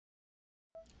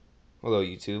Hello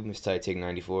YouTube, it's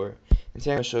TiTig94, and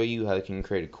today I'm going to show you how you can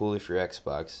create a cooler for your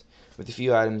Xbox with a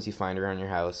few items you find around your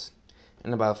house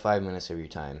in about 5 minutes of your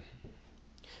time.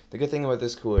 The good thing about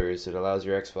this cooler is it allows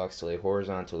your Xbox to lay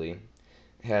horizontally.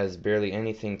 It has barely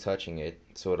anything touching it,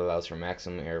 so it allows for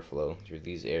maximum airflow through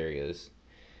these areas.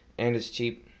 And it's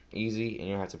cheap, easy, and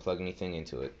you don't have to plug anything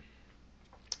into it.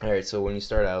 Alright, so when you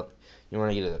start out, you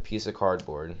want to get a piece of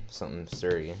cardboard, something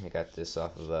sturdy. I got this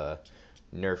off of a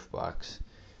Nerf box,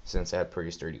 since it had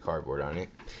pretty sturdy cardboard on it.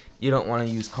 You don't want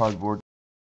to use cardboard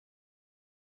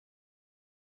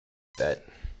that.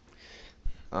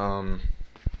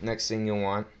 Next thing you'll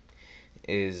want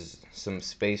is some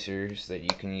spacers that you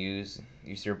can use.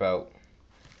 These are about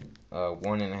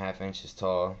 1.5 inches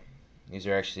tall. These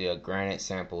are actually granite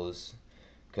samples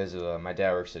because my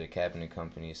dad works at a cabinet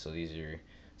company, so these are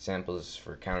samples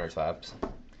for countertops.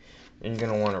 Then you're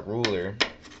going to want a ruler,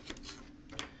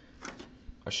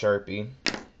 a Sharpie,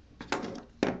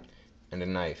 and a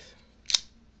knife.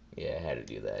 Yeah, I had to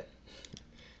do that.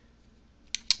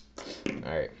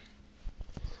 Alright.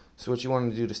 So what you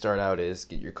want to do to start out is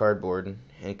get your cardboard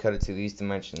and cut it to these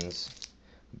dimensions,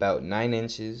 about 9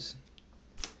 inches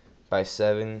by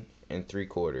 7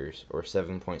 3/4 or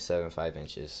 7.75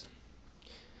 inches.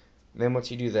 Then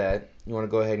once you do that, you want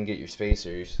to go ahead and get your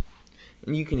spacers,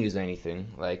 and you can use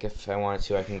anything. Like if I wanted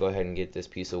to, I can go ahead and get this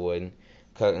piece of wood,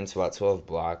 cut into about 12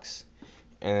 blocks,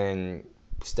 and then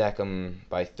stack them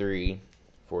by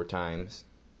 4 times,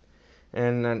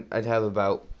 and then I'd have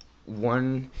about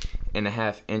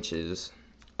 1.5 inches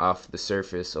off the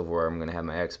surface of where I'm going to have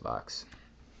my Xbox.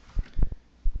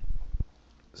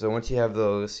 So once you have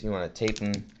those, you want to tape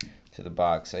them to the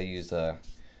box. I used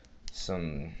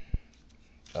some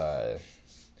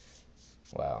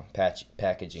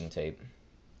packaging tape,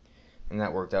 and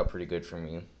that worked out pretty good for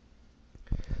me.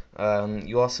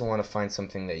 You also want to find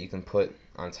something that you can put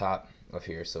on top of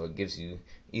here so it gives you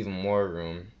even more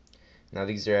room. Now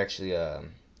these are actually the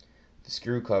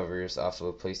screw covers off of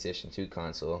a PlayStation 2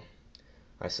 console.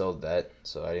 I sold that,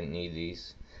 so I didn't need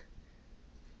these.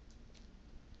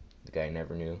 The guy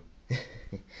never knew.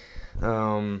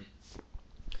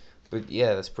 But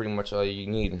yeah, that's pretty much all you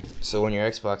need. So when your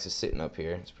Xbox is sitting up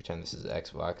here, let's pretend this is the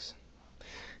Xbox.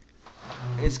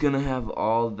 It's gonna have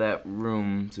all that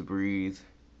room to breathe,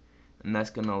 and that's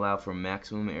gonna allow for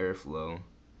maximum airflow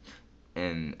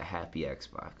and a happy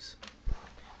Xbox.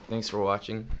 Thanks for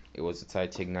watching. It was a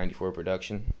TiTig94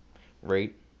 production.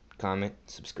 Rate, comment,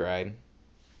 subscribe.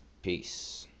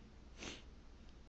 Peace.